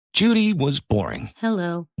Judy was boring.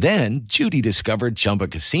 Hello. Then Judy discovered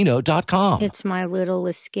ChumbaCasino.com. It's my little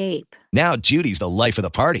escape. Now Judy's the life of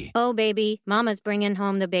the party. Oh, baby, mama's bringing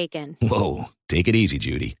home the bacon. Whoa, take it easy,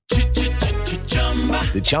 Judy.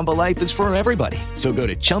 The Chumba life is for everybody. So go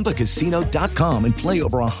to ChumbaCasino.com and play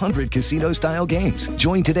over 100 casino-style games.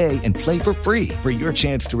 Join today and play for free for your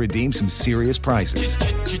chance to redeem some serious prizes.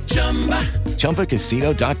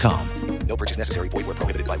 ChumbaCasino.com. No purchase necessary. Void where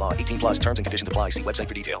prohibited by law. 18 plus terms and conditions apply. See website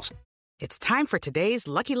for details. It's time for today's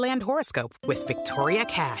Lucky Land horoscope with Victoria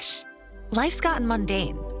Cash. Life's gotten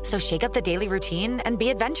mundane, so shake up the daily routine and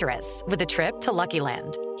be adventurous with a trip to Lucky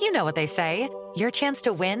Land. You know what they say. Your chance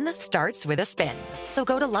to win starts with a spin. So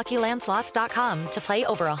go to LuckyLandSlots.com to play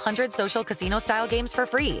over 100 social casino-style games for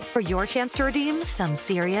free for your chance to redeem some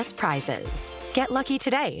serious prizes. Get lucky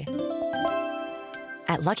today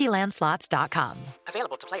at LuckyLandSlots.com.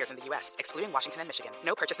 Available to players in the U.S., excluding Washington and Michigan.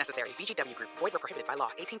 No purchase necessary. VGW Group. Void where prohibited by law.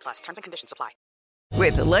 18 plus. Terms and conditions apply.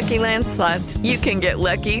 With the Lucky Land Slots, you can get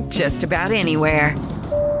lucky just about anywhere.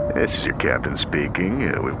 This is your captain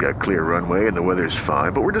speaking. We've got clear runway and the weather's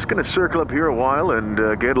fine, but we're just going to circle up here a while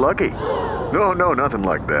and get lucky. No, nothing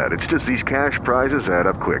like that. It's just these cash prizes add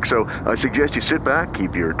up quick. So I suggest you sit back,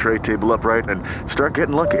 keep your tray table upright, and start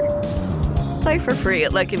getting lucky. Play for free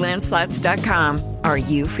at LuckyLandSlots.com. Are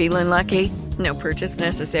you feeling lucky? No purchase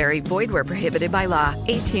necessary. Void where prohibited by law.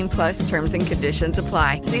 18 plus terms and conditions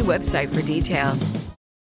apply. See website for details.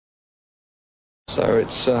 So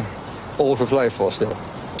it's all to play for still.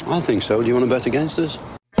 I think so. Do you want to bet against us?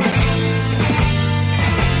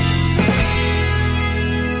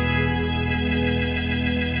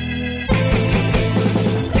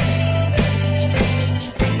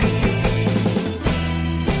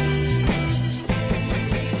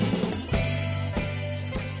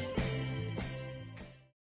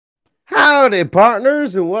 Howdy,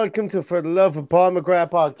 partners, and welcome to For the Love of Paul McGrath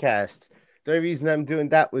podcast. The only reason I'm doing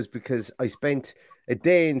that was because I spent a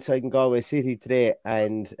day inside in Galway City today,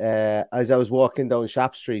 and as I was walking down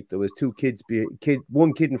Shop Street, there was two kids,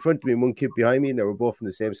 one kid in front of me and one kid behind me, and they were both from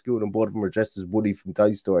the same school, and both of them were dressed as Woody from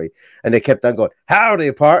Toy Story, and they kept on going,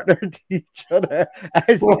 howdy, partner, to each other,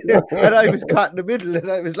 and I was caught in the middle, and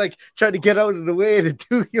I was like trying to get out of the way of the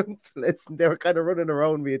two young fellas, and they were kind of running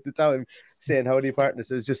around me at the time, saying howdy, partner,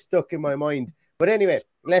 so it's just stuck in my mind. But anyway,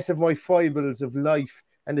 less of my foibles of life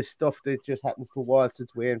and the stuff that just happens to waltz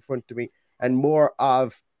its way in front of me, and more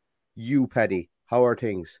of you, Paddy. How are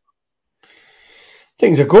things?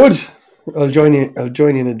 Things are good. I'll join you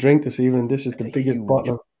in a drink this evening. This is the biggest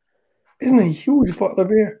bottle. Isn't it a huge bottle of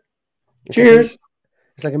beer? Cheers.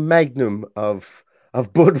 It's like a magnum of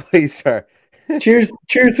Budweiser. Cheers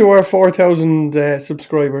to our 4,000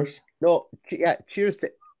 subscribers. No, yeah, cheers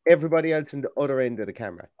to everybody else in the other end of the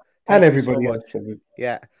camera. And everybody else.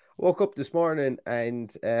 Yeah. Woke up this morning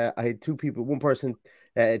and I had two people. One person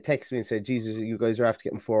texted me and said, Jesus, you guys are after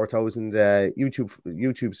getting 4,000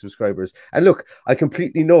 YouTube subscribers. And look, I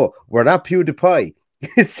completely know we're not PewDiePie.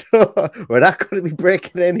 So we're not going to be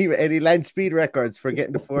breaking any land speed records for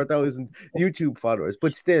getting the 4,000 YouTube followers.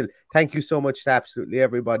 But still, thank you so much to absolutely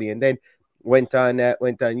everybody. And then went on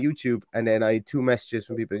YouTube, and then I had two messages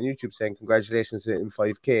from people on YouTube saying congratulations in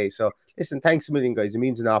 5K. So listen, thanks a million, guys. It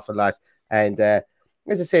means an awful lot. And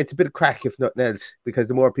as I say, it's a bit of crack, if nothing else, because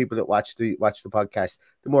the more people that watch the podcast,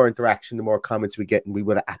 the more interaction, the more comments we get, and we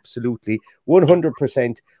will absolutely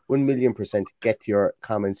 100%, 1,000,000% get your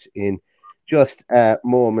comments in just a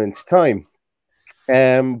moment's time.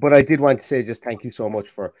 But I did want to say just thank you so much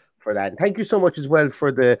for that. And thank you so much as well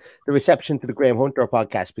for the reception to the Graham Hunter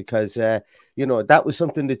podcast, because, that was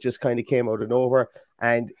something that just kind of came out of nowhere.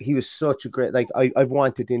 And he was such a great, I've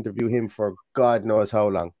wanted to interview him for God knows how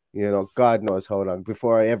long. God knows how long,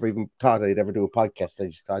 before I ever even thought I'd ever do a podcast. I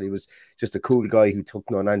just thought he was just a cool guy who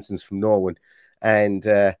took no nonsense from no one. And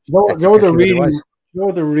the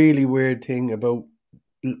really weird thing about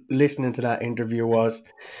listening to that interview was,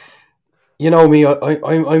 me,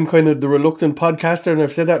 I'm kind of the reluctant podcaster, and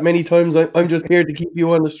I've said that many times. I'm just here to keep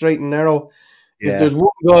you on the straight and narrow. Yeah. If there's one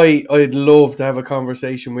guy I'd love to have a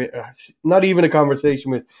conversation with, not even a conversation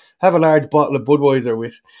with, have a large bottle of Budweiser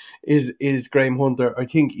with, is Graham Hunter. I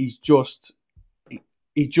think he's a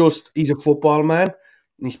football man,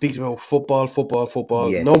 and he speaks about football.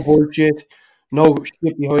 Yes. No bullshit, no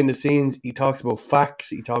shit behind the scenes. He talks about facts.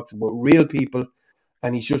 He talks about real people,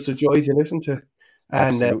 and he's just a joy to listen to.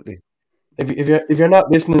 And absolutely. If you're not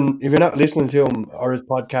listening to him or his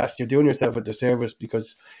podcast, you're doing yourself a disservice,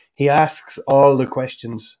 because he asks all the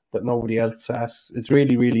questions that nobody else asks. It's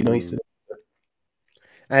really, really nice.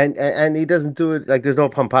 And he doesn't do it like there's no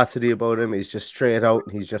pomposity about him. He's just straight out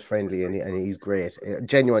and he's just friendly and he's great,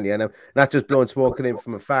 genuinely. And I'm not just blowing smoke at him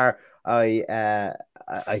from afar. I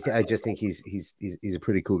just think he's a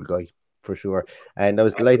pretty cool guy for sure. And I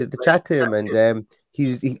was delighted to chat to him. And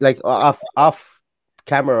he's like off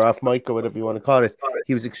camera, off mic, or whatever you want to call it.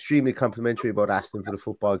 He was extremely complimentary about Aston Villa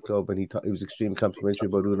Football Club, and he was extremely complimentary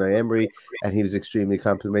about Unai Emery, and he was extremely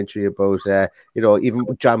complimentary about even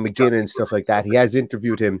John McGinn and stuff like that. He has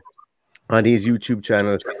interviewed him on his YouTube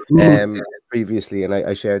channel previously, and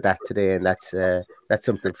I shared that today, and that's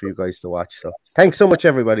something for you guys to watch. So thanks so much,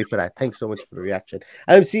 everybody, for that. Thanks so much for the reaction.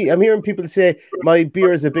 I'm hearing people say my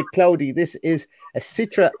beer is a bit cloudy. This is a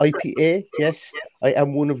Citra IPA. Yes, I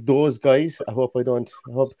am one of those guys. I hope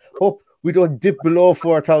we don't dip below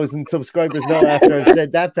 4,000 subscribers now after I've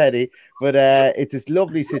said that, Paddy. But it's this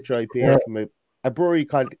lovely Citra IPA from a brewery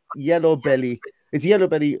called Yellow Belly. It's Yellow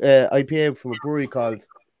Belly IPA from a brewery called.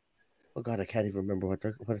 Oh God, I can't even remember what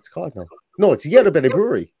it's called now. No, it's Yellow Belly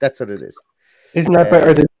Brewery. That's what it is. Isn't that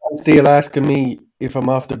better than still asking me if I'm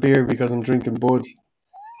off the beer because I'm drinking Bud?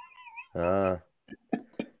 That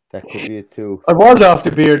could be it too. I was off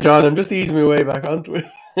the beer, John. I'm just easing my way back onto it.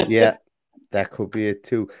 Yeah, that could be it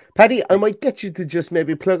too. Paddy, I might get you to just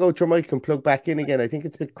maybe plug out your mic and plug back in again. I think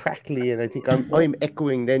it's a bit crackly, and I think I'm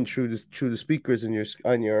echoing then through the speakers in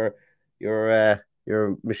your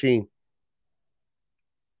machine.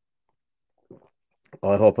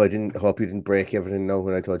 I hope you didn't break everything now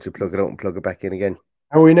when I told you to plug it out and plug it back in again.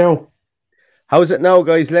 How are we now? How's it now,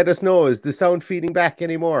 guys? Let us know. Is the sound feeding back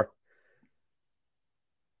anymore?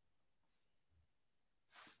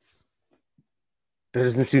 There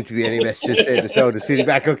doesn't seem to be any messages saying the sound is feeding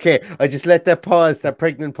back. Okay, I just let that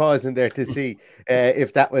pregnant pause in there to see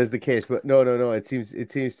if that was the case. But no. It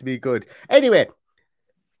seems to be good. Anyway,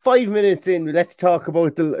 5 minutes in, let's talk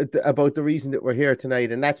about the reason that we're here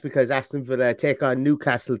tonight, and that's because Aston Villa take on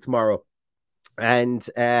Newcastle tomorrow, and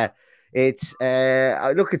it's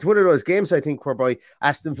one of those games I think whereby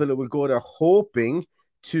Aston Villa will go there hoping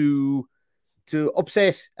to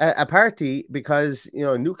upset a party because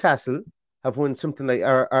Newcastle have won something like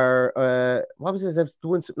what was it? They've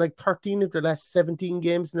won something like 13 of their last 17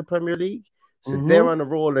 games in the Premier League, so they're on a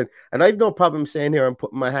roll, and I've no problem saying here, I'm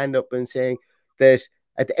putting my hand up and saying that.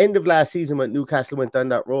 At the end of last season, when Newcastle went down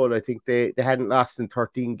that road, I think they hadn't lost in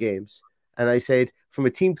 13 games. And I said, from a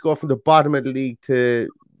team to go from the bottom of the league to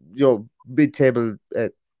mid-table,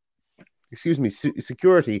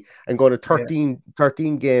 security, and go on a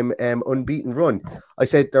 13 game unbeaten run, I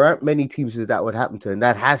said there aren't many teams that would happen to, and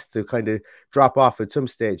that has to kind of drop off at some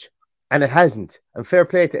stage. And it hasn't. And fair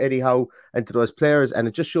play to Eddie Howe and to those players. And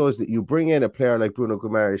it just shows that you bring in a player like Bruno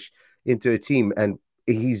Guimaraes into a team, and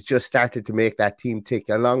he's just started to make that team tick,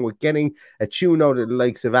 along with getting a tune out of the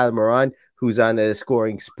likes of Almiron, who's on a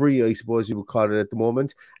scoring spree, I suppose you would call it at the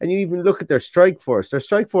moment. And you even look at their strike force. Their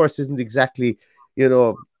strike force isn't exactly,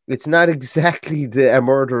 it's not exactly a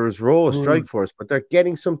murderer's row strike force, but they're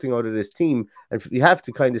getting something out of this team. And you have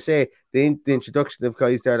to kind of say the introduction of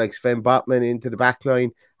guys there like Sven Botman into the back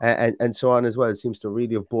line and so on as well seems to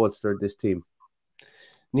really have bolstered this team.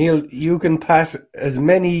 Neil, you can pat as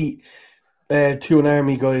many to an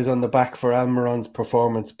army guys on the back for Almiron's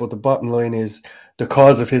performance, but the bottom line is the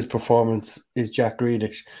cause of his performance is Jack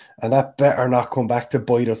Grealish, and that better not come back to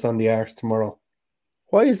bite us on the arse tomorrow.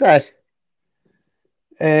 Why is that?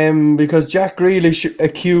 Because Jack Grealish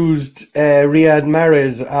accused Riyad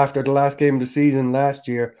Mahrez after the last game of the season last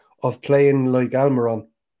year of playing like Almiron.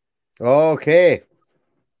 Okay.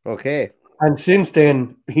 And since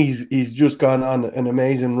then, he's just gone on an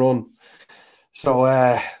amazing run. So,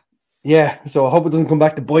 so I hope it doesn't come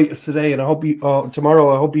back to bite us today, and I hope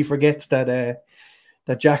tomorrow. I hope he forgets that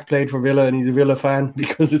Jack played for Villa and he's a Villa fan,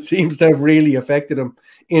 because it seems to have really affected him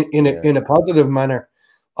in a positive manner.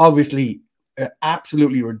 Obviously, an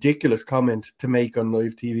absolutely ridiculous comment to make on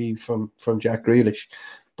live TV from Jack Grealish,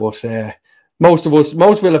 but most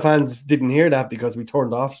Villa fans didn't hear that because we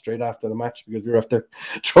turned off straight after the match because we were after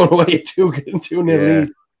throwing away a 2-0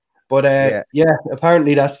 lead. But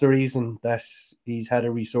apparently that's the reason that he's had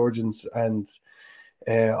a resurgence, and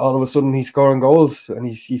all of a sudden he's scoring goals, and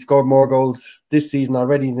he scored more goals this season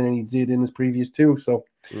already than he did in his previous two. So,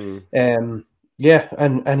 and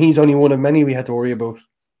he's only one of many we had to worry about.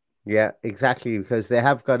 Yeah, exactly, because they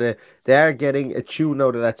are getting a tune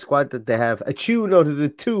out of that squad that they have. A tune out of the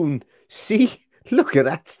tune. See, look at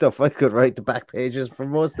that stuff. I could write the back pages for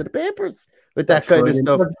most of the papers with that kind of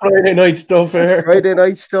stuff. That's Friday night stuff. Friday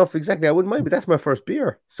night stuff, exactly. I wouldn't mind, but that's my first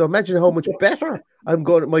beer. So imagine how much better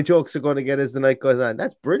my jokes are going to get as the night goes on.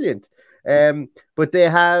 That's brilliant. But they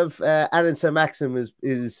have Alan Saint-Maxim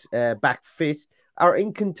is back fit are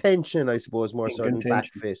in contention, I suppose, more so than back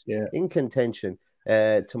fit. Yeah. In contention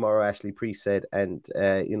tomorrow, Ashley Priest said. And,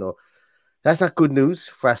 that's not good news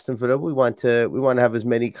for Aston Villa. We want to have as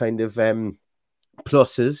many kind of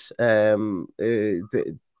pluses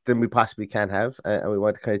than we possibly can have. And we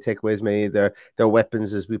want to kind of take away as many of their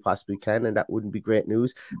weapons as we possibly can. And that wouldn't be great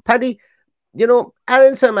news. Paddy,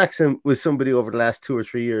 Allan Saint-Maximin was somebody over the last 2 or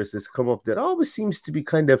 3 years that's come up that always seems to be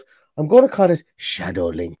kind of, I'm going to call it shadow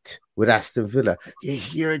linked with Aston Villa. You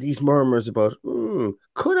hear these murmurs about,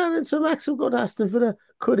 could Allan Saint-Maximin go to Aston Villa?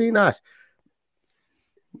 Could he not?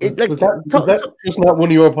 Was that just not one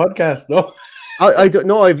of your podcasts, no? I don't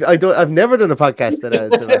know. I've never done a podcast that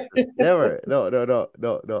Allan Saint-Maximin. Never. No.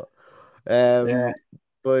 Yeah.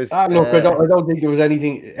 But look, I don't think there was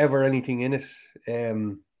anything in it.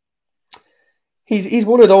 He's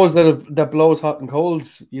one of those that blows hot and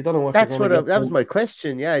colds. You don't know what. That was my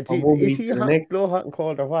question. Yeah, is he blow hot and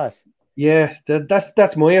cold or what? Yeah,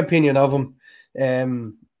 that's my opinion of him.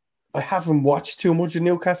 I haven't watched too much of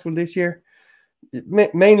Newcastle this year,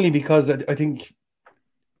 mainly because I think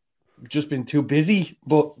just been too busy.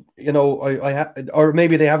 But or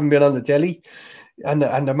maybe they haven't been on the telly, and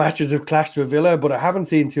the matches have clashed with Villa. But I haven't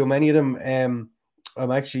seen too many of them.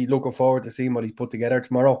 I'm actually looking forward to seeing what he's put together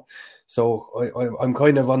tomorrow. So I'm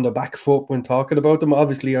kind of on the back foot when talking about them.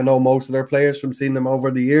 Obviously, I know most of their players from seeing them over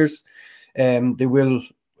the years. They will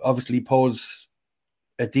obviously pose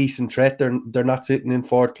a decent threat. They're not sitting in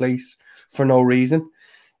fourth place for no reason.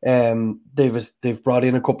 They've brought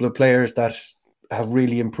in a couple of players that have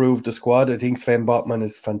really improved the squad. I think Sven Botman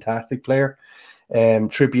is a fantastic player.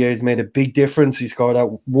 Trippier has made a big difference. He scored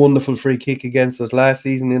that wonderful free kick against us last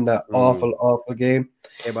season in that awful game.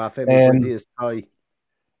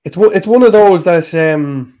 It's one of those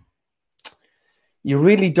that you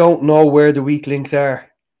really don't know where the weak links are.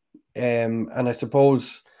 And I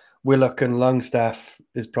suppose Willock and Longstaff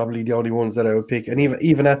is probably the only ones that I would pick. And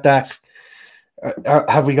even at that,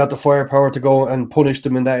 have we got the firepower to go and punish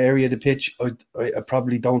them in that area of the pitch? I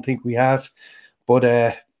probably don't think we have.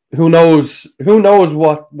 But who knows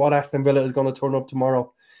what Aston Villa is going to turn up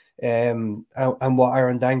tomorrow, and what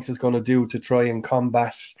Aaron Danks is going to do to try and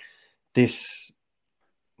combat this.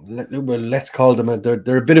 Well, let's call them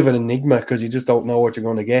they're a bit of an enigma because you just don't know what you're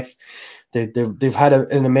going to get. They've had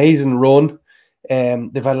an amazing run.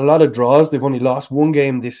 They've had a lot of draws. They've only lost one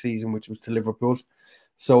game this season, which was to Liverpool.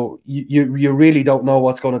 So you really don't know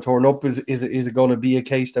what's going to turn up. Is it going to be a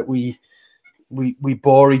case that we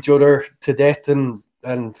bore each other to death and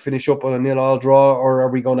finish up on a 0-0 draw, or are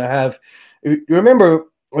we going to have? You remember?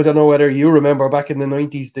 I don't know whether you remember back in the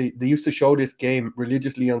 90s, they used to show this game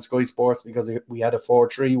religiously on Sky Sports because we had a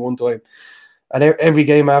 4-3 one time. And every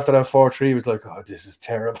game after that 4-3 was like, oh, this is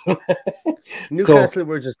terrible. Newcastle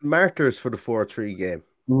were just martyrs for the 4-3 game.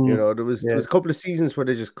 There was a couple of seasons where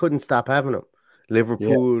they just couldn't stop having them.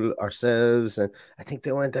 Liverpool, ourselves, and I think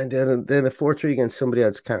they went down then a 4-3 against somebody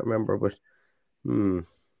else, can't remember, but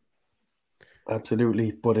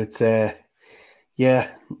absolutely. But it's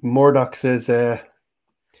Murdoch says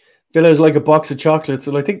Villa is like a box of chocolates,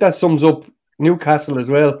 and I think that sums up Newcastle as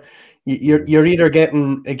well. You're either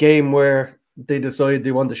getting a game where they decide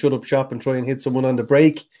they want to shut up shop and try and hit someone on the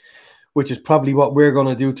break, which is probably what we're going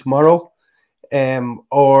to do tomorrow,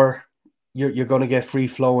 or you're going to get free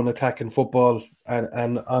flowing attacking football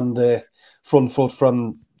and on the front foot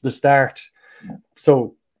from the start.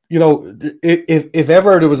 So if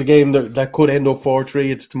ever there was a game that could end up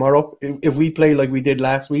 4-3, it's tomorrow. If we play like we did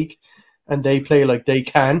last week and they play like they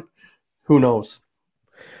can, who knows?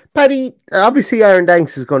 Paddy, obviously Aaron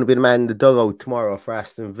Danks is going to be the man in the dugout tomorrow for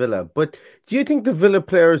Aston Villa, but do you think the Villa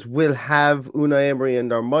players will have Unai Emery in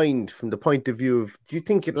their mind from the point of view of, do you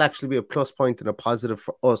think it'll actually be a plus point and a positive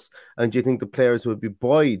for us? And do you think the players will be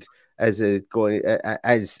buoyed as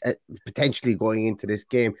potentially going into this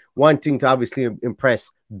game, wanting to obviously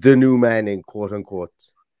impress the new man in quote unquote?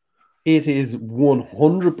 It is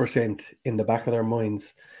 100% in the back of their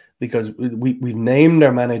minds because we've named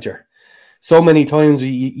their manager. So many times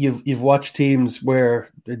you've watched teams where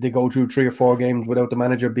they go through 3 or 4 games without the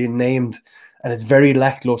manager being named, and it's very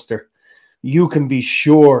lackluster. You can be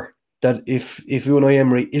sure that if Unai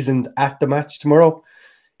Emery isn't at the match tomorrow,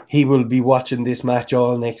 he will be watching this match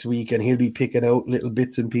all next week, and he'll be picking out little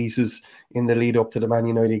bits and pieces in the lead up to the Man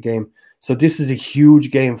United game. So this is a huge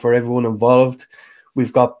game for everyone involved.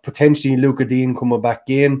 We've got potentially Luca Dean coming back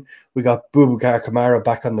in. We got Boubacar Kamara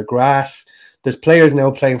back on the grass. There's players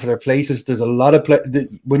now playing for their places. There's a lot of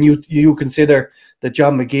when you consider that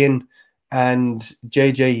John McGinn and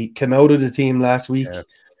JJ came out of the team last week. Yeah.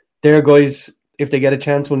 Their guys, if they get a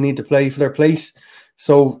chance, will need to play for their place.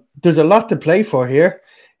 So there's a lot to play for here.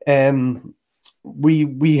 we're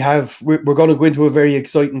going to go into a very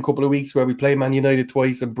exciting couple of weeks where we play Man United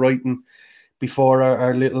twice and Brighton before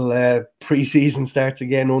our little pre-season starts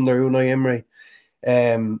again under Unai Emery.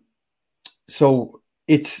 So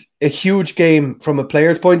it's a huge game from a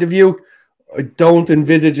player's point of view. I don't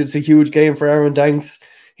envisage it's a huge game for Aaron Danks.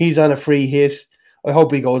 He's on a free hit. I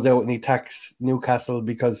hope he goes out and he attacks Newcastle,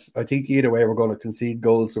 because I think either way we're going to concede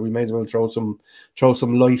goals, so we may as well throw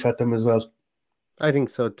some life at them as well. I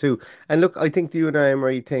think so too. And look, I think the Unai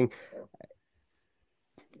Emery thing,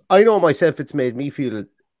 I know myself, it's made me feel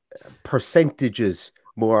percentages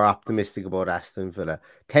more optimistic about Aston Villa,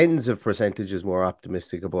 tens of percentages more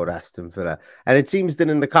optimistic about Aston Villa, and it seems that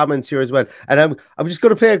in the comments here as well. And I'm just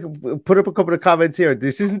going to put up a couple of comments here.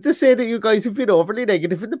 This isn't to say that you guys have been overly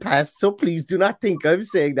negative in the past, so please do not think I'm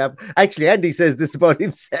saying that. Actually, Andy says this about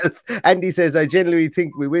himself. Andy says, I genuinely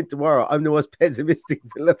think we win tomorrow. I'm the most pessimistic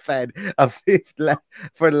Villa fan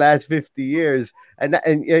for the last 50 years. And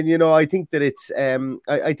you know, I think that it's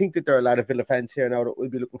I think that there are a lot of Villa fans here now that will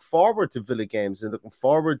be looking forward to Villa games and looking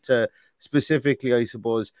forward to, specifically, I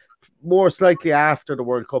suppose, most likely after the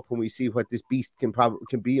World Cup, when we see what this beast can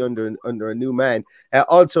be under a new man.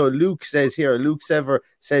 Also, Luke says here, Luke Sever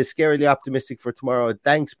says, scarily optimistic for tomorrow.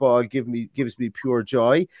 Thanks, ball gives me pure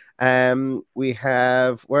joy. We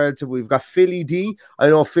have, where else have we've got Philly D. I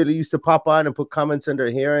know Philly used to pop on and put comments under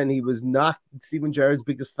here, and he was not Stephen Gerrard's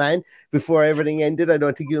biggest fan before everything ended. I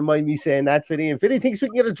don't think you'll mind me saying that, Philly. And Philly thinks we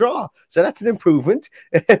can get a draw, so that's an improvement.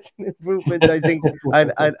 It's an improvement, I think,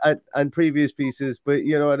 on previous pieces. But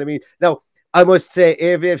you know what I mean. Now, I must say,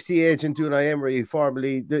 AVFC agent Unai Emery,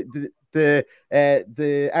 formerly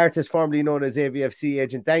the artist formerly known as AVFC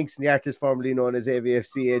agent Danks, and the artist formerly known as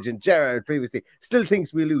AVFC agent Gerrard previously, still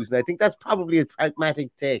thinks we lose. And I think that's probably a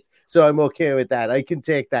pragmatic take. So I'm okay with that. I can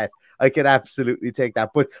take that. I can absolutely take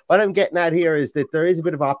that. But what I'm getting at here is that there is a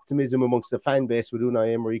bit of optimism amongst the fan base with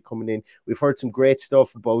Unai Emery coming in. We've heard some great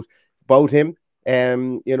stuff about him.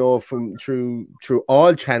 You know, from through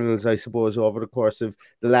all channels, I suppose, over the course of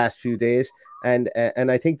the last few days, and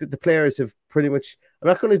I think that the players have pretty much, I'm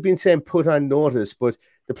not going to be saying put on notice, but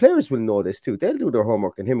the players will notice too. They'll do their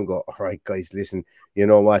homework on him and go, all right, guys, listen, you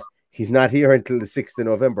know what? He's not here until the 6th of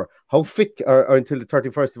November. How fit, or until the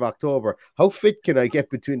 31st of October? How fit can I get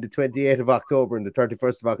between the 28th of October and the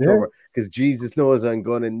 31st of October? Because Jesus knows I'm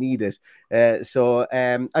going to need it. So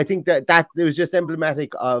I think that it was just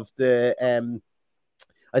emblematic of the,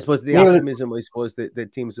 I suppose, the optimism, I suppose,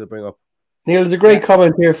 that teams will bring up. Neil, there's a great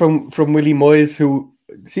comment here from Willie Moyes, who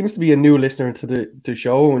seems to be a new listener to the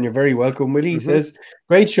show, and you're very welcome, Willie. He says,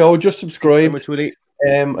 great show, just subscribe. Thanks very much,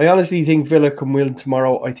 Willie. I honestly think Villa can win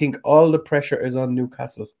tomorrow. I think all the pressure is on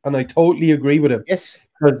Newcastle, and I totally agree with him. Yes.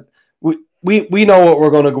 Because we know what we're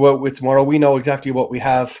going to go out with tomorrow. We know exactly what we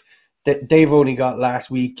have. That they've only got last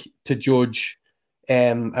week to judge.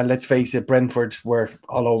 And let's face it, Brentford were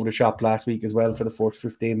all over the shop last week as well for the first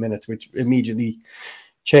 15 minutes, which immediately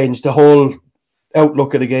changed the whole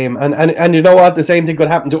outlook of the game. And you know what? The same thing could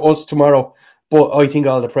happen to us tomorrow. But I think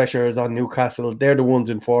all the pressure is on Newcastle. They're the ones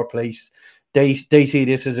in fourth place. They see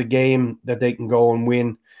this as a game that they can go and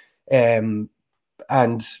win. And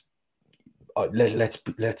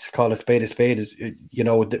let's call a spade. You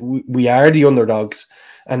know, we are the underdogs.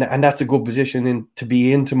 And that's a good position to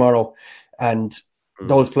be in tomorrow. And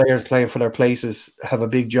those players playing for their places have a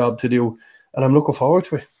big job to do, and I'm looking forward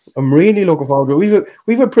to it. I'm really looking forward to it.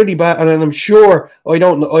 We've a pretty bad, and I'm sure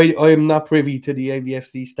I'm not privy to the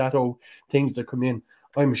AVFC Stato things that come in.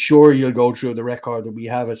 I'm sure you'll go through the record that we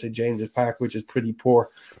have at St James's Park, which is pretty poor.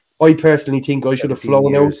 I personally think I should have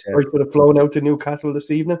flown out. I should have flown out to Newcastle this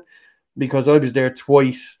evening, because I was there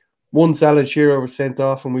twice. Once Alan Shearer was sent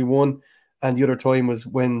off and we won. And the other time was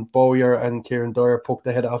when Bowyer and Kieran Dyer poked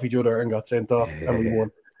the head off each other and got sent off, and we won.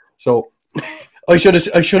 So I should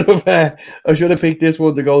have picked this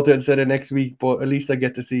one to go to instead of next week. But at least I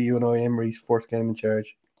get to see Unai Emery's first game in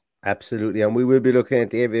charge. Absolutely, and we will be looking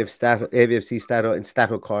at the AVFC Stato in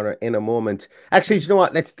Stato Corner in a moment. Actually, you know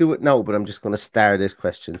what? Let's do it now, but I'm just going to star this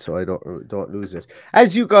question so I don't lose it.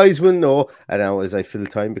 As you guys will know, and now as I fill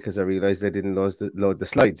time because I realised I didn't load the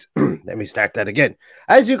slides. Let me start that again.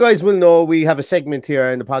 As you guys will know, we have a segment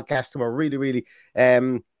here in the podcast, and we're really, really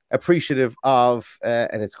appreciative of,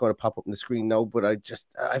 and it's going to pop up on the screen now, but I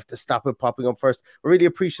have to stop it popping up first. We're really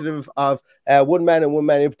appreciative of one man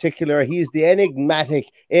in particular. He is the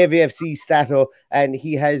enigmatic AVFC Stato, and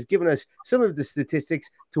he has given us some of the statistics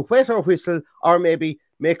to wet our whistle, or maybe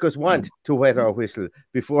make us want to wet our whistle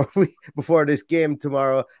before this game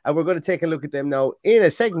tomorrow. And we're going to take a look at them now in a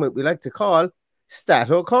segment we like to call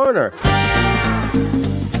Stato Corner.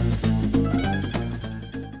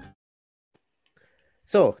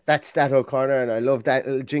 So that's Stato Corner, and I love that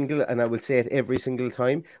little jingle, and I will say it every single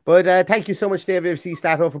time. But thank you so much, David FC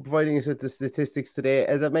Stato, for providing us with the statistics today.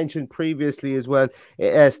 As I mentioned previously as well,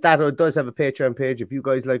 Stato does have a Patreon page. If you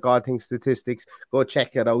guys like all things statistics, go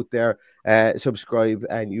check it out there. Subscribe,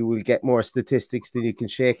 and you will get more statistics than you can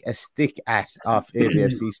shake a stick at off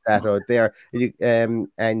AVFC Stato there.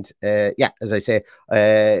 As I say,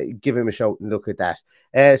 give him a shout and look at that.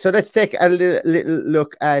 So let's take a little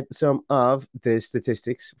look at some of the statistics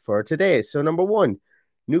for today. So number one,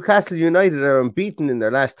 Newcastle United are unbeaten in their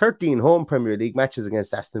last 13 home Premier League matches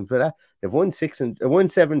against Aston Villa. They've won 7,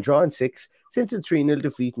 drawn 6 since a 3-0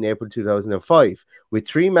 defeat in April 2005, with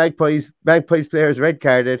 3 Magpies players red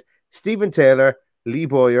carded: Stephen Taylor, Lee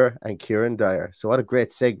Bowyer, and Kieran Dyer. So what a great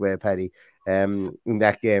segue, Paddy, in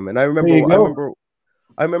that game. And I remember,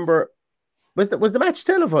 was the match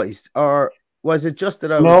televised, or was it just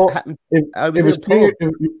that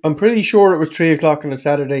I'm pretty sure it was 3 o'clock on a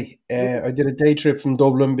Saturday. I did a day trip from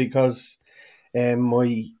Dublin because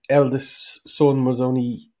my eldest son was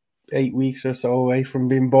only 8 weeks or so away from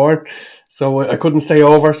being born, so I couldn't stay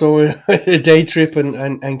over. So I did a day trip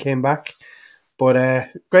and came back.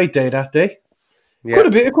 But great day that day. Yeah.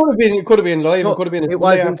 It could have been live. No, it could have been. It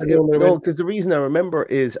wasn't. No, because the reason I remember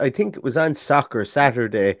is I think it was on Soccer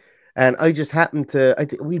Saturday. And I just happened to,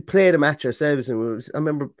 we played a match ourselves, and I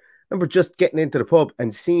remember just getting into the pub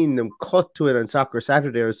and seeing them cut to it on Soccer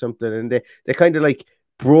Saturday or something, and they kind of like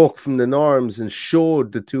broke from the norms and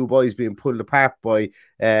showed the two boys being pulled apart by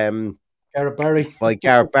Gareth Barry. By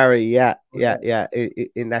Gareth Barry, yeah,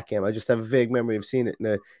 in that game. I just have a vague memory of seeing it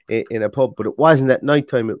in a pub, but it wasn't at night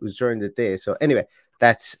time; it was during the day. So anyway,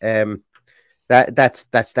 that's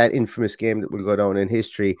that infamous game that will go down in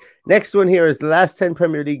history. Next one here is the last 10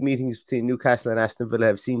 Premier League meetings between Newcastle and Aston Villa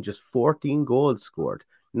have seen just 14 goals scored,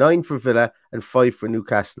 9 for Villa and 5 for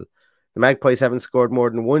Newcastle. The Magpies haven't scored more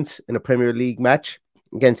than once in a Premier League match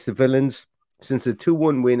against the Villains since a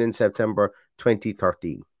 2-1 win in September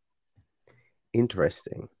 2013.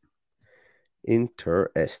 Interesting.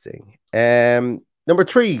 Number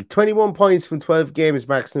 3, 21 points from 12 games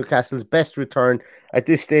marks Newcastle's best return at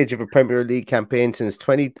this stage of a Premier League campaign since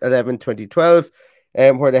 2011-2012,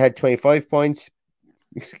 where they had 25 points.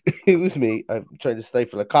 Excuse me, I'm trying to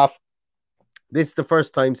stifle a cough. This is the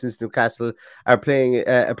first time since Newcastle are playing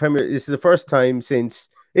a Premier. This is the first time since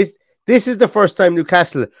this is the first time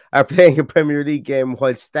Newcastle are playing a Premier League game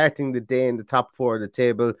while starting the day in the top 4 of the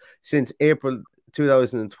table since April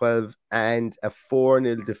 2012, and a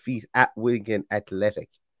 4-0 defeat at Wigan Athletic.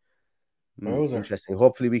 Interesting.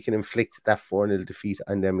 Hopefully we can inflict that 4-0 defeat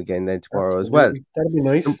on them again then tomorrow. Absolutely. As well. That'd be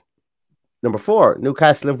nice. Number 4,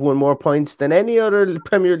 Newcastle have won more points than any other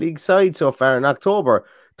Premier League side so far in October.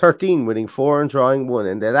 13, winning 4 and drawing 1,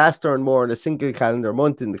 and they last earned more in a single calendar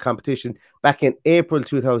month in the competition back in April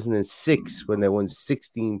 2006 when they won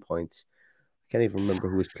 16 points. Can't even remember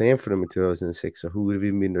who was playing for them in 2006 or who would have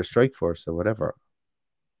even been their strike force or whatever.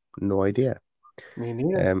 No idea. Me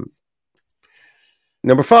neither.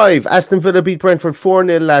 Number 5, Aston Villa beat Brentford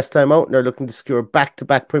 4-0 last time out, and they're looking to secure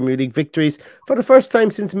back-to-back Premier League victories for the first time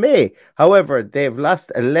since May. However, they've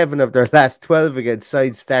lost 11 of their last 12 against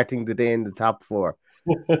sides starting the day in the top 4.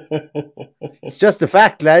 It's just a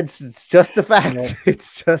fact, lads. It's just a fact. Yeah.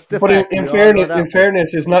 It's just a fact. But in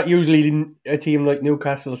fairness, it's not usually a team like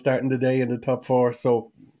Newcastle starting the day in the top 4.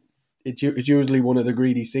 So it's usually one of the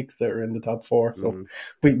greedy 6 that are in the top 4. So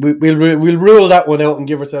we'll rule that one out and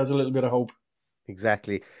give ourselves a little bit of hope.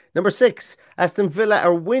 Exactly. Number 6, Aston Villa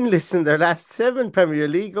are winless in their last 7 Premier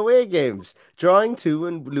League away games, drawing 2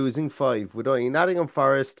 and losing 5, with only Nottingham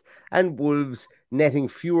Forest and Wolves netting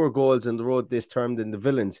fewer goals on the road this term than the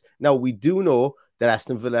Villains. Now, we do know that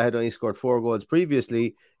Aston Villa had only scored 4 goals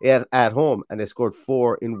previously at home, and they scored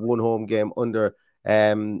 4 in one home game under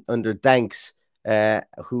Danks,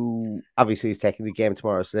 who obviously is taking the game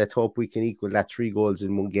tomorrow. So let's hope we can equal that 3 goals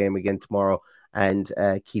in one game again tomorrow and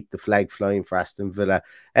keep the flag flying for Aston Villa.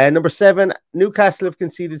 Number 7, Newcastle have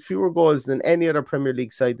conceded fewer goals than any other Premier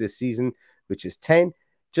League side this season, which is 10.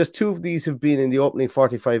 Just 2 of these have been in the opening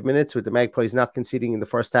 45 minutes, with the Magpies not conceding in the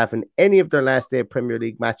first half in any of their last 8 Premier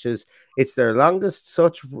League matches. It's their longest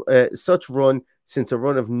such run since a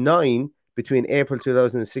run of 9 between April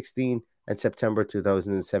 2016 and September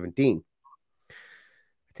 2017. I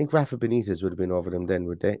think Rafa Benitez would have been over them then,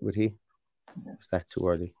 would he? Was that too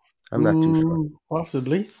early? I'm not too sure.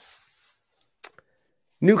 Possibly.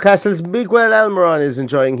 Newcastle's Miguel Almiron is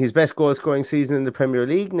enjoying his best goal-scoring season in the Premier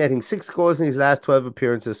League, netting 6 goals in his last 12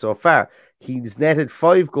 appearances so far. He's netted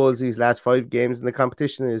 5 goals in his last 5 games in the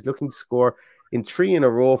competition and is looking to score in 3 in a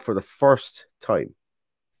row for the first time.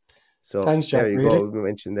 So thanks, Jack. there you really? go. We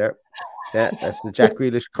mentioned there. Yeah, that's the Jack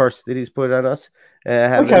Grealish curse that he's put on us.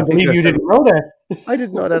 I can't believe you didn't know that. I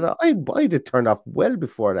didn't know that. I did turn off well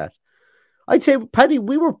before that. I'd say, Paddy,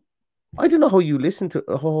 I don't know how you listened to.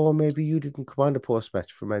 Oh, maybe you didn't come on the post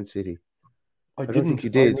match for Man City. I don't didn't. think you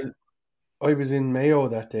did. I was in Mayo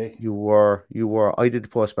that day. You were. I did the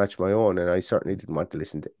post match my own, and I certainly didn't want to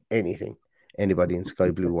listen to anything anybody in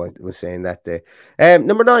Sky Blue was saying that day.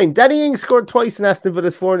 Number 9, Danny Ings scored twice in Aston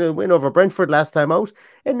Villa's 4-0 win over Brentford last time out,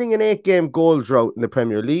 ending an 8-game goal drought in the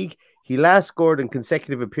Premier League. He last scored in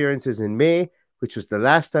consecutive appearances in May, which was the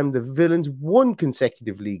last time the Villains won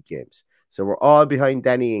consecutive league games. So we're all behind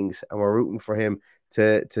Danny Ings, and we're rooting for him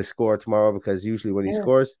to score tomorrow, because usually when he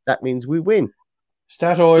scores, that means we win.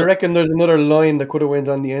 Stato, I reckon there's another line that could have went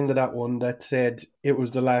on the end of that one that said it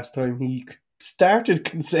was the last time he started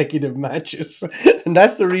consecutive matches, and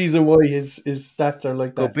that's the reason why his stats are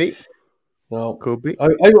like that. Could be. No, could be. I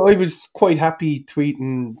was quite happy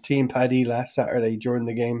tweeting Team Paddy last Saturday during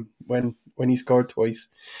the game when he scored twice.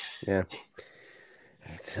 Yeah,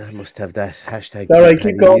 I must have that hashtag. All right,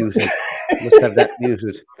 keep going. Must have that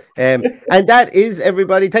muted. And that is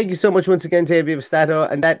everybody. Thank you so much once again to Aviva Stato,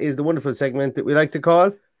 and that is the wonderful segment that we like to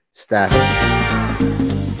call Stato.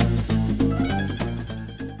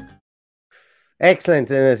 Excellent.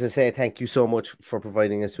 And as I say, thank you so much for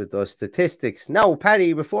providing us with those statistics. Now,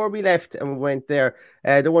 Paddy, before we left and we went there,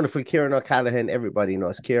 the wonderful Kieran O'Callaghan, everybody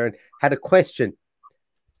knows Kieran, had a question.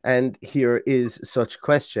 And here is such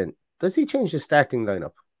question. Does he change the starting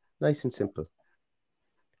lineup? Nice and simple.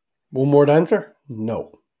 One word answer?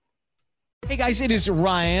 No. Hey guys, it is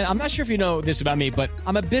Ryan. I'm not sure if you know this about me, but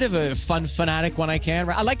I'm a bit of a fun fanatic when I can.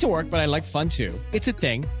 I like to work, but I like fun too. It's a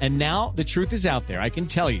thing. And now the truth is out there. I can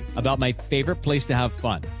tell you about my favorite place to have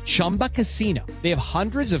fun. Chumba Casino. They have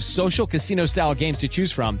hundreds of social casino style games to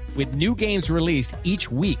choose from with new games released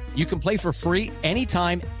each week. You can play for free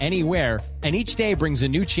anytime, anywhere. And each day brings a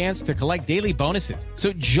new chance to collect daily bonuses.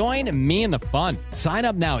 So join me in the fun. Sign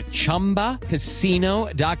up now at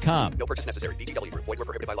ChumbaCasino.com. No purchase necessary. VGW Group. Void where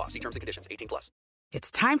prohibited by law. See terms and conditions. 18+. It's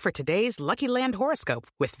time for today's Lucky Land horoscope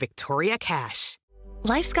with Victoria Cash.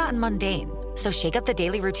 Life's gotten mundane, so shake up the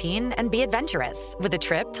daily routine and be adventurous with a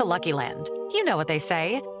trip to Lucky Land. You know what they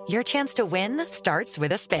say. Your chance to win starts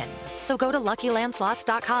with a spin. So go to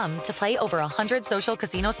LuckyLandSlots.com to play over 100 social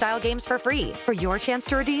casino-style games for free for your chance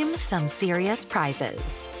to redeem some serious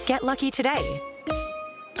prizes. Get lucky today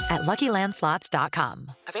at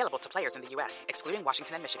LuckyLandSlots.com. Available to players in the U.S., excluding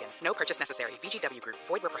Washington and Michigan. No purchase necessary. VGW Group.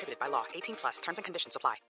 Void where prohibited by law. 18+. Terms and conditions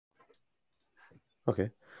apply. Okay.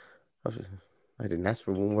 I didn't ask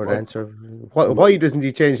for one word answer. Why doesn't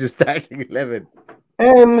he change the starting 11?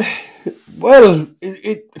 Well,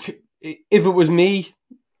 if it was me,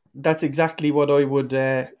 that's exactly what I would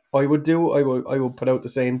do. I would put out the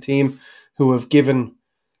same team who have given,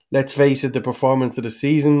 let's face it, the performance of the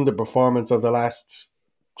season, the performance of the last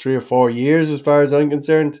 3 or 4 years, as far as I'm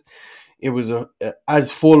concerned. It was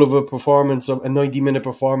as full of a performance, of a 90-minute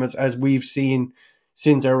performance, as we've seen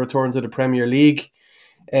since our return to the Premier League.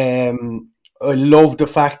 I love the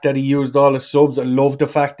fact that he used all his subs. I love the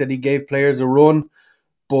fact that he gave players a run.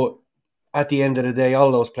 But at the end of the day,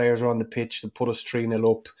 all those players are on the pitch to put us 3-0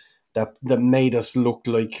 up. That made us look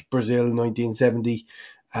like Brazil 1970,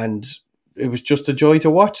 and it was just a joy to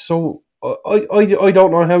watch. So I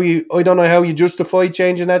don't know how you justify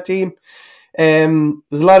changing that team.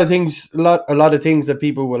 There's a lot of things that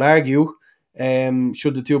people will argue.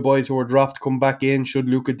 Should the two boys who were dropped come back in? Should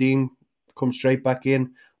Luca Dean come straight back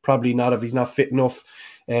in? Probably not if he's not fit enough.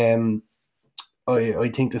 I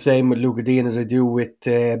think the same with Luca Dean as I do with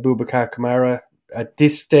Boubacar Kamara at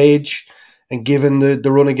this stage, and given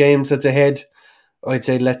the run of games that's ahead, I'd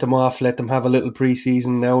say let them off, let them have a little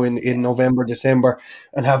pre-season now in November, December,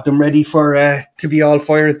 and have them ready for to be all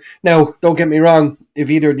firing. Now, don't get me wrong, if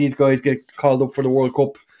either of these guys get called up for the World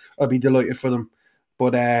Cup, I'll be delighted for them.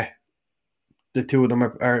 But the two of them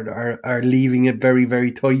are leaving it very,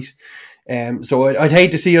 very tight. So I'd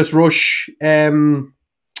hate to see us rush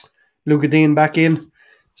Luca Dean back in.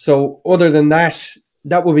 So other than that,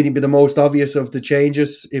 that would be the most obvious of the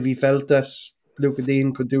changes. If he felt that Luca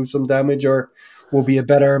Dean could do some damage or would be a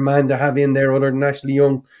better man to have in there other than Ashley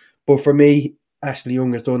Young. But for me, Ashley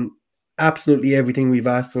Young has done absolutely everything we've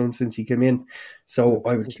asked of him since he came in. So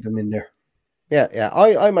I would keep him in there. Yeah.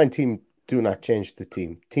 I'm on team do not change the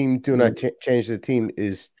team. Team do not change the team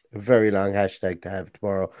is a very long hashtag to have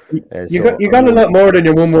tomorrow. You got a lot more than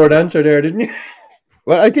your one word answer there, didn't you?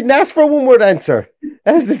 Well, I didn't ask for a one word answer.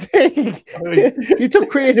 That's the thing. You took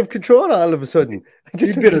creative control all of a sudden.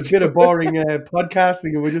 It's a bit of boring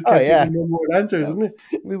podcasting, and we just kept giving no more answers, isn't it?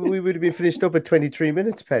 We would have been finished up at 23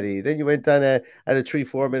 minutes, Paddy. Then you went on at a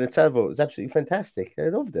 3-4 minute salvo. It was absolutely fantastic. I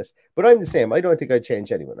loved it. But I'm the same. I don't think I'd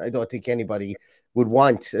change anyone. I don't think anybody would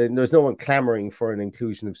want. There's no one clamoring for an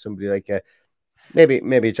inclusion of somebody like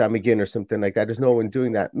maybe John McGinn or something like that. There's no one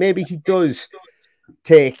doing that. Maybe he does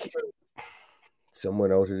take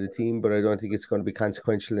someone out of the team, but I don't think it's going to be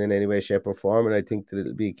consequential in any way, shape, or form. And I think that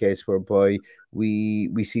it'll be a case whereby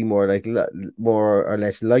we see more or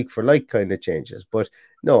less like for like kind of changes. But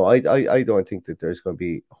no, I don't think that there's going to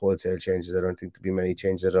be wholesale changes. I don't think there'll be many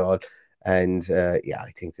changes at all. And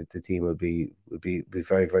I think that the team will be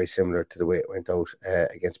very, very similar to the way it went out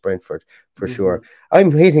against Brentford for sure.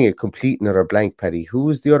 I'm hating a complete another blank, Paddy. Who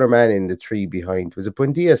was the other man in the three behind? Was it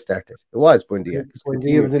Buendia started? It was Buendia.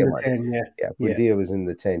 Buendia was in the 10, Buendia was in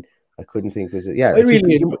the 10. I couldn't think was it. Yeah,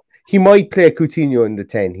 he might play Coutinho in the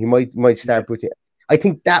 10. He might start with it. I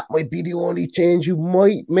think that might be the only change you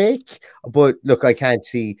might make. But look, I can't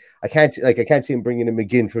see him bringing in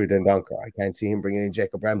McGinn for Dendoncker. I can't see him bringing in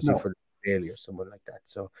Jacob Ramsey for Bailey or someone like that.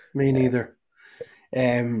 So me neither.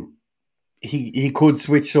 He could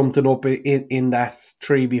switch something up in that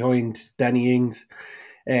three behind Danny Ings.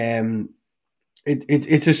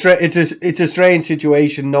 It's a strange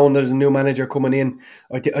situation knowing there's a new manager coming in.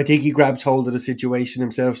 I think he grabs hold of the situation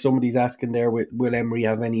himself. Somebody's asking there, will Emery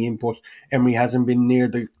have any input? Emery hasn't been near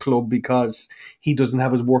the club because he doesn't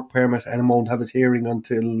have his work permit and won't have his hearing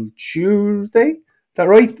until Tuesday. Is that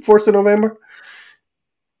right? 1st of November?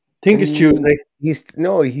 I think it's Tuesday.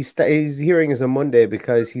 His hearing is on Monday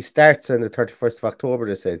because he starts on the 31st of October,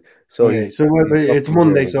 they said. So it's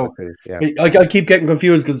Monday. So I keep getting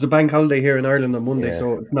confused because it's a bank holiday here in Ireland on Monday,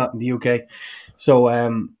 so it's not in the UK. So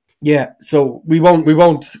so we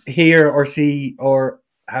won't hear or see or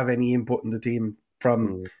have any input in the team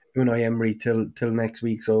from Unai Emery till next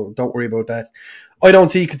week. So don't worry about that. I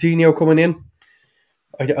don't see Coutinho coming in.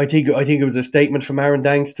 I think it was a statement from Aaron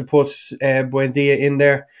Danks to put Buendia in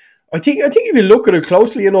there. I think if you look at it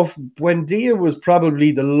closely enough, Buendia was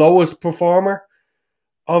probably the lowest performer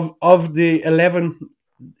of the 11.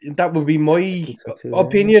 That would be my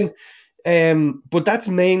opinion. But that's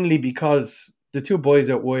mainly because the two boys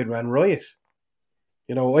out wide ran riot.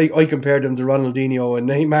 You know, I compared them to Ronaldinho and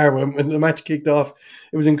Neymar when the match kicked off.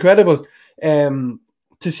 It was incredible. To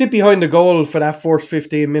sit behind the goal for that first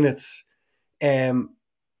 15 minutes and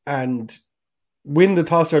win the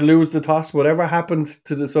toss or lose the toss, whatever happened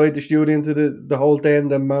to decide to shoot into the whole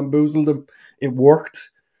thing and bamboozle them, it worked.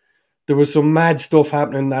 There was some mad stuff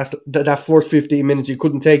happening that first 15 minutes. You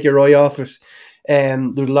couldn't take your eye off it.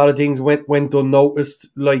 There was a lot of things went unnoticed,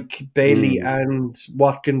 like Bailey and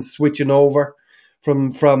Watkins switching over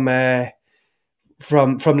from left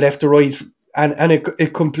to right, and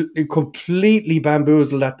it completely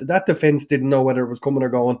bamboozled that defense. Didn't know whether it was coming or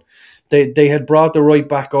going. They had brought the right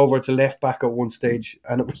back over to left back at one stage,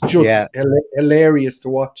 and it was just hilarious to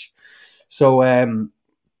watch. So,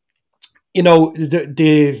 you know,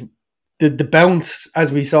 the bounce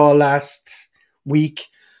as we saw last week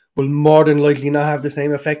will more than likely not have the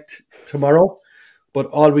same effect tomorrow. But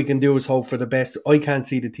all we can do is hope for the best. I can't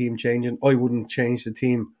see the team changing. I wouldn't change the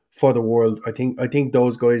team for the world. I think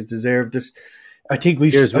those guys deserve this. I think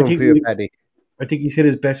he's hit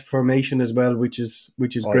his best formation as well, which is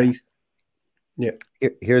great. Yeah.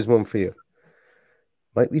 Here's one for you.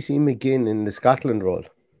 Might we see McGinn in the Scotland role?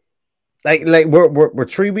 Like we're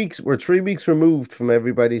 3 weeks removed from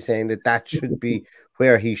everybody saying that should be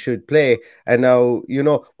where he should play, and now you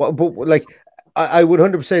know. But like I would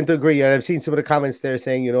 100% agree, and I've seen some of the comments there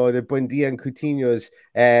saying that Buendia and Coutinho's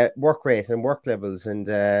work rate and work levels and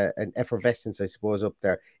effervescence, I suppose, up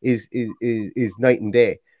there is night and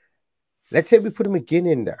day. Let's say we put a McGinn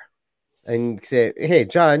in there and say, hey,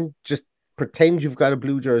 John, just pretend you've got a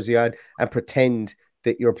blue jersey on and pretend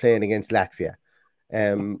that you're playing against Latvia.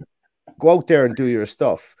 Go out there and do your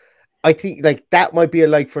stuff. I think like that might be a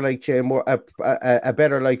like-for-like change, more a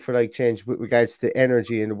better like-for-like change with regards to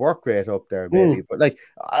energy and work rate up there, maybe. But like,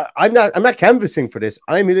 I'm not canvassing for this.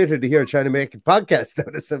 I'm literally here trying to make a podcast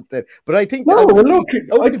out of something. But I think I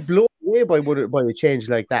would be blown away by a change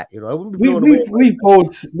like that. You know, I wouldn't be blown away.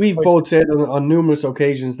 We've both said on numerous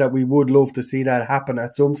occasions that we would love to see that happen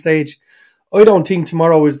at some stage. I don't think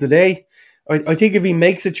tomorrow is the day. I think if he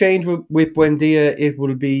makes a change with Buendia, it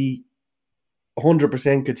will be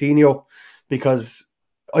 100% Coutinho, because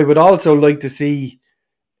I would also like to see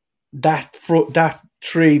that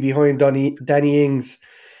tree behind Danny Ings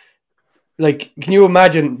like, can you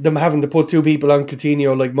imagine them having to put two people on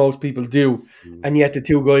Coutinho like most people do, and yet the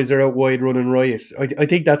two guys are out wide running riot? I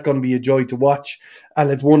think that's going to be a joy to watch, and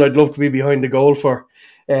it's one I'd love to be behind the goal for.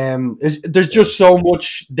 There's just so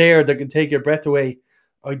much there that can take your breath away.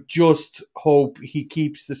 I just hope he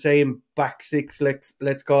keeps the same back six,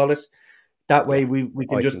 let's call it. That way we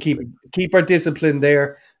can just keep our discipline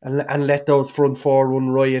there and let those front four run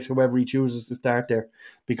riot, whoever he chooses to start there,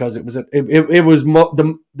 because it was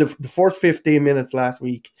the first 15 minutes last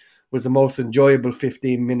week was the most enjoyable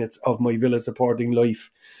 15 minutes of my Villa supporting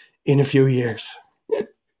life in a few years.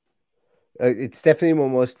 It's definitely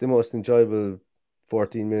the most enjoyable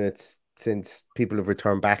 14 minutes since people have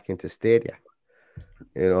returned back into stadia.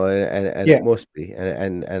 You know, and it must be,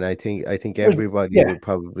 and I think everybody would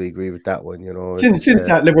probably agree with that one. You know, since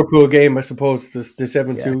that Liverpool game, I suppose the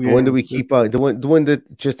 7-2. The one that we keep on, the one that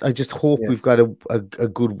I just hope we've got a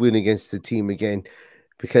good win against the team again,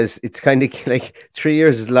 because it's kind of like 3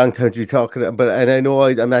 years is a long time to be talking about. And I know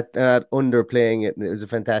I'm not underplaying it, and it was a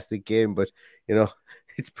fantastic game, but you know,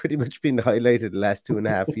 it's pretty much been highlighted the last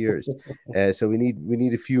 2.5 years. So we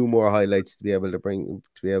need a few more highlights to be able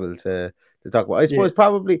to talk about. I suppose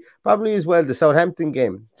probably as well the Southampton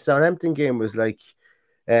game. Southampton game was like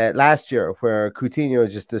last year, where Coutinho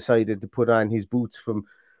just decided to put on his boots from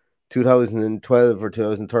 2012 or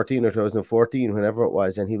 2013 or 2014, whenever it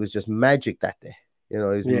was, and he was just magic that day. You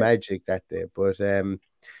know, he was magic that day. But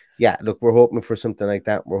yeah, look, we're hoping for something like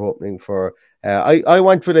that. We're hoping for I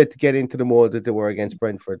want Villa to get into the mold that they were against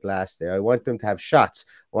Brentford last day. I want them to have shots.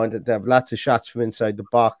 I want them to have lots of shots from inside the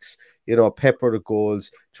box, you know, pepper the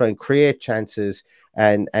goals, try and create chances,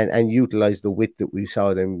 and utilize the width that we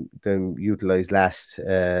saw them utilize last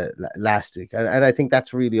week. And I think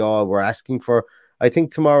that's really all we're asking for. I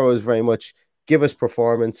think tomorrow is very much give us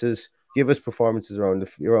performances around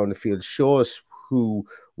the field. Show us who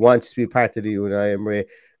wants to be part of the Unai Emery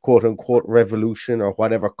quote-unquote revolution or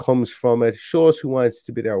whatever comes from it. Show us who wants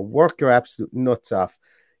to be there. Work your absolute nuts off.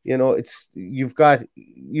 You know, you've got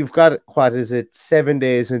what is it, 7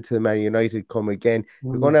 days into the Man United come again.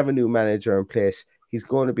 We're going to have a new manager in place. He's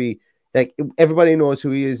going to be like, everybody knows who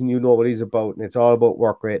he is, and you know what he's about, and it's all about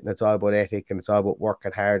work rate, and it's all about ethic, and it's all about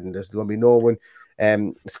working hard, and there's going to be no one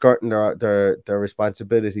skirting their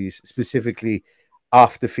responsibilities, specifically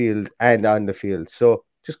off the field and on the field. So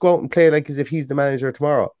just go out and play like as if he's the manager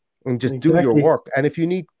tomorrow, and just do your work. And if you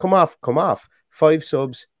need come off. 5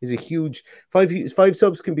 subs is a huge 5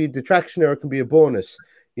 subs can be a detraction or it can be a bonus,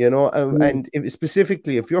 you know. And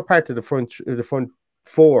specifically, if you're part of the front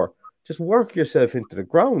four, just work yourself into the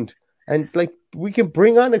ground. And like, we can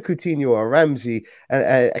bring on a Coutinho, a Ramsey,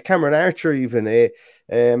 a Cameron Archer, even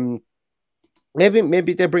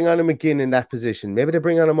maybe they bring on a McGinn in that position. Maybe they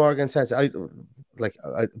bring on a Morgan Sanson.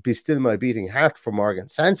 I'd be still my beating heart for Morgan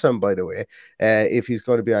Sanson, by the way, if he's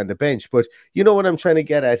going to be on the bench. But you know what I'm trying to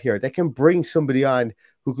get at here? They can bring somebody on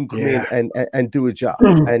who can come in and do a job.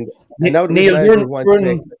 And now Neil,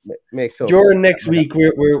 during next week,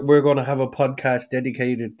 we're going to have a podcast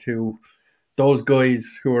dedicated to those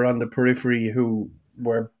guys who are on the periphery, who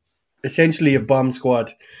were essentially a bomb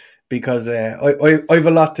squad. Because I have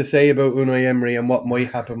a lot to say about Unai Emery and what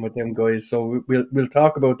might happen with them guys, so we'll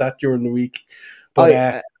talk about that during the week.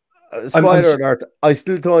 But spoiler alert: I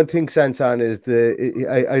still don't think Sanson is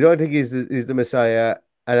I don't think he's the Messiah,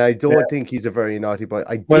 and I don't think he's a very naughty boy.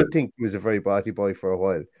 I did think he was a very naughty boy for a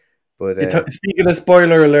while. But speaking of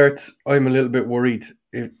spoiler alerts, I'm a little bit worried.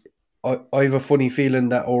 I have a funny feeling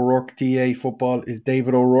that O'Rourke TA football is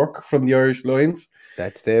David O'Rourke from the Irish Lions.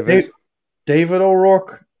 That's David. David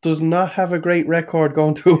O'Rourke does not have a great record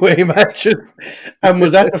going to away matches, and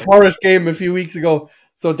was at the Forest game a few weeks ago.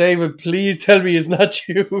 So, David, please tell me it's not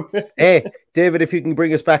you. Hey, David, if you can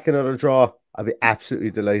bring us back another draw, I'll be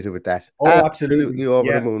absolutely delighted with that. Oh, absolutely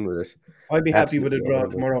over the moon with it. I'd be happy with a draw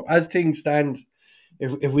tomorrow. As things stand,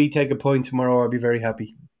 if we take a point tomorrow, I'll be very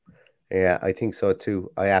happy. Yeah, I think so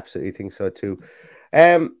too. I absolutely think so too.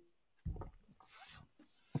 By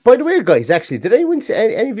the way, guys, actually, did anyone see,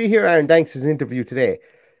 any of you hear Aaron Danks' interview today?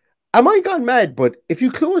 Am I gone mad? But if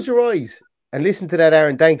you close your eyes and listen to that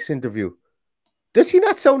Aaron Danks interview, does he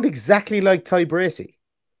not sound exactly like Ty Bracey?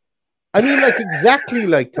 I mean, like exactly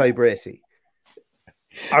like Ty Bracey.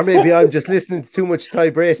 Or maybe I'm just listening to too much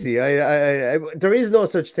Ty Bracey. I there is no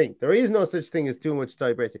such thing. There is no such thing as too much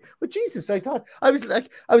Ty Bracey. But Jesus, I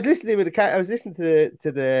was listening with the car. I was listening to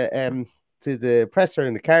the presser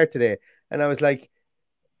in the car today, and I was like,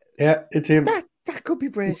 "Yeah, it's him." That could be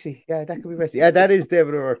Bracey. Yeah, that could be Bracey. Yeah, that is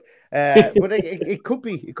David O'Rourke. But it could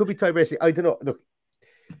be Ty Bracey. I don't know. Look.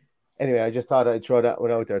 Anyway, I just thought I'd throw that one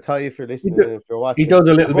out there. Ty, if you're listening, if you're watching, he does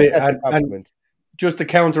a little bit. And just to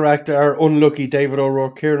counteract our unlucky David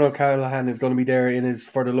O'Rourke, Kieran O'Callaghan is going to be there in his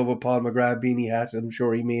For the Love of Paul McGrath beanie hat. I'm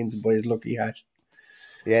sure he means by his lucky hat.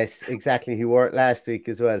 Yes, exactly. He wore it last week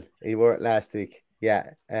as well.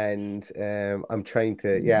 Yeah, and I'm trying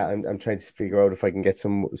to figure out if I can get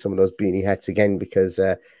some of those beanie hats again, because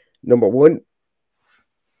number one,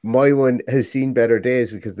 my one has seen better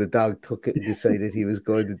days because the dog took it and decided he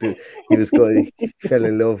fell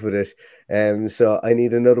in love with it. So I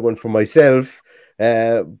need another one for myself.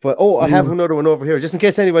 But I have another one over here, just in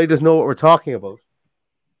case anybody doesn't know what we're talking about.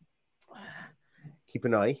 Keep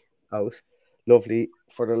an eye out. Lovely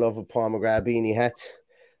For the Love of Paul McGrath beanie hats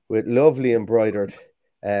with lovely embroidered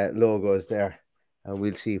logos there. And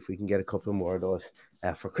we'll see if we can get a couple more of those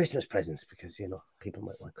for Christmas presents, because, you know, people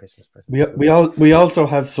might want Christmas presents. We also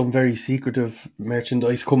have some very secretive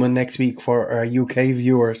merchandise coming next week for our UK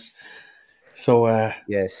viewers. So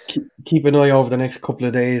yes, keep an eye over the next couple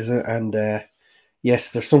of days, and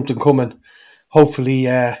yes, there's something coming. Hopefully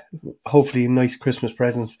nice Christmas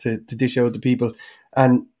presents to dish out to people,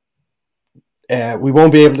 and we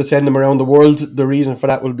won't be able to send them around the world. The reason for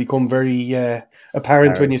that will become very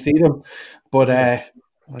apparent when you see them. But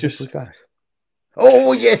just.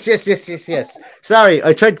 Oh, yes. Sorry,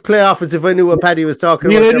 I tried to play off as if I knew what Paddy was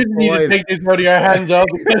talking about. You didn't need to take this out of your hands off.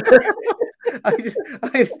 I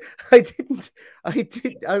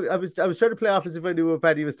was trying to play off as if I knew what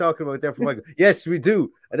Paddy was talking about there for Michael. Yes, we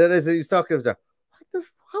do. And then as he was talking, I was like, what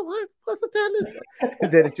the hell is that?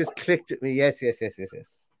 And then it just clicked at me. Yes.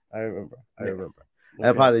 I remember. Okay.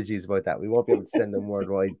 Apologies about that. We won't be able to send them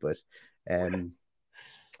worldwide, but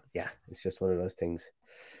yeah, it's just one of those things.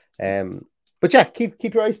 But yeah,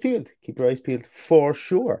 keep your eyes peeled. Keep your eyes peeled for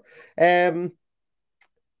sure. Right,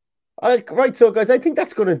 so guys, I think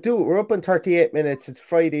that's going to do it. We're up on 38 minutes. It's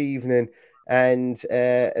Friday evening, and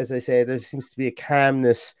as I say, there seems to be a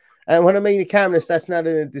calmness. And when I mean a calmness, that's not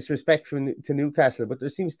in a disrespect to Newcastle, but there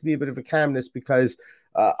seems to be a bit of a calmness because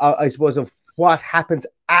I suppose of what happens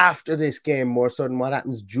after this game more so than what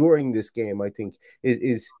happens during this game, I think,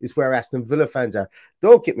 is where Aston Villa fans are.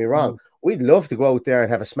 Don't get me wrong. We'd love to go out there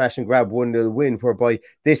and have a smash and grab 1-0 win, whereby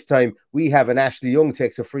this time we have an Ashley Young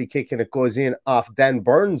takes a free kick and it goes in off Dan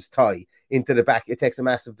Burns' tie into the back. It takes a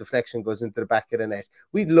massive deflection, goes into the back of the net.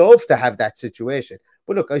 We'd love to have that situation.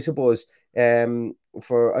 But look, I suppose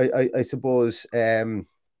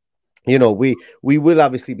you know, we will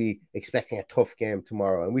obviously be expecting a tough game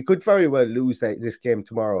tomorrow, and we could very well lose this game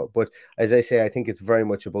tomorrow. But as I say, I think it's very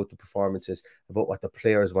much about the performances, about what the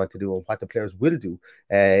players want to do and what the players will do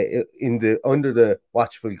under the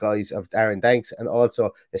watchful guise of Darren Danks, and also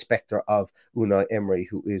the spectre of Unai Emery,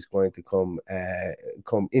 who is going to come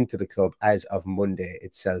into the club as of Monday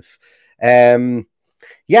itself.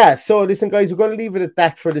 Yeah, so listen, guys, we're going to leave it at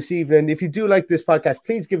that for this evening. If you do like this podcast,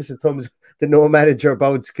 please give us a thumbs up. The No Manager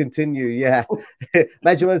Bouts continue. Yeah,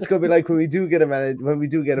 imagine what it's going to be like when we do get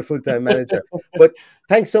a full-time manager. But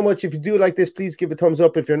thanks so much. If you do like this, please give a thumbs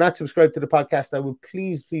up. If you're not subscribed to the podcast, I would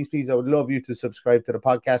please, I would love you to subscribe to the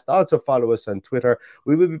podcast. Also follow us on Twitter.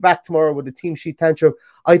 We will be back tomorrow with a team sheet tantrum.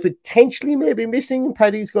 I potentially may be missing, and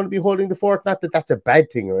Paddy's going to be holding the fort. Not that that's a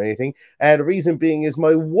bad thing or anything. The reason being is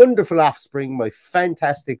my wonderful offspring, my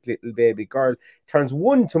fantastic little baby girl, turns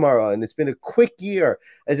 1 tomorrow, and it's been a quick year.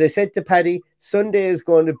 As I said to Paddy, Sunday is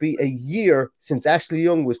going to be a year since Ashley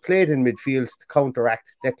Young was played in midfield to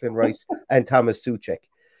counteract Declan Rice and Thomas Souček.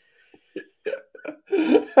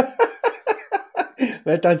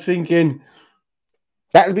 Let that sink in.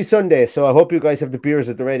 That'll be Sunday, so I hope you guys have the beers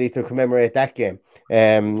at the ready to commemorate that game,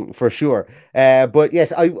 for sure. But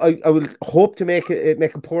yes, I will hope to make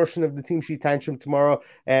a portion of the team sheet tantrum tomorrow,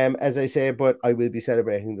 as I say. But I will be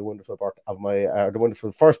celebrating the wonderful birth of the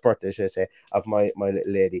wonderful first birthday, should I say, of my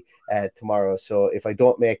little lady tomorrow. So if I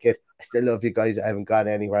don't make it, I still love you guys. I haven't gone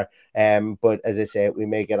anywhere. But as I say, we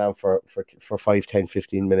may get on for 5, 10,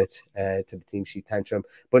 15 minutes to the team sheet tantrum.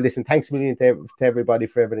 But listen, thanks a million to everybody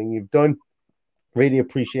for everything you've done. Really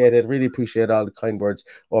appreciate it. Really appreciate all the kind words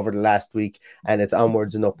over the last week. And it's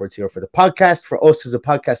onwards and upwards here for the podcast, for us as a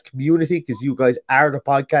podcast community, because you guys are the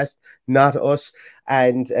podcast, not us.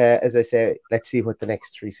 And as I say, let's see what the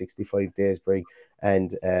next 365 days bring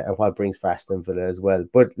and what brings for Aston Villa as well.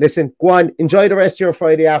 But listen, go on, enjoy the rest of your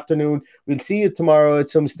Friday afternoon. We'll see you tomorrow at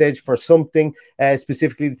some stage for something,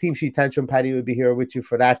 specifically the team sheet tantrum. Paddy will be here with you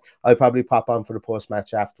for that. I'll probably pop on for the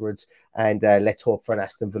post-match afterwards, and let's hope for an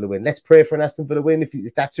Aston Villa win. Let's pray for an Aston Villa win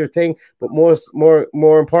if that's your thing. But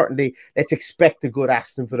more importantly, let's expect a good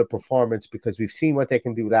Aston Villa performance, because we've seen what they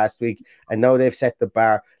can do last week, and now they've set the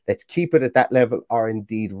bar. Let's keep it at that level, or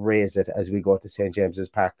indeed raise it as we go to St. James's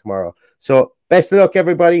Park tomorrow. So best of luck,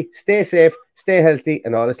 everybody. Stay safe, stay healthy,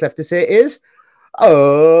 and all that's left to say is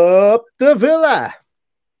Up the Villa.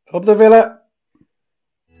 Up the Villa.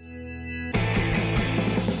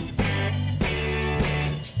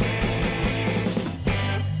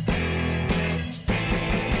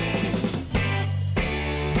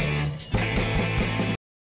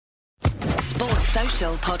 Sports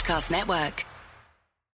Social Podcast Network.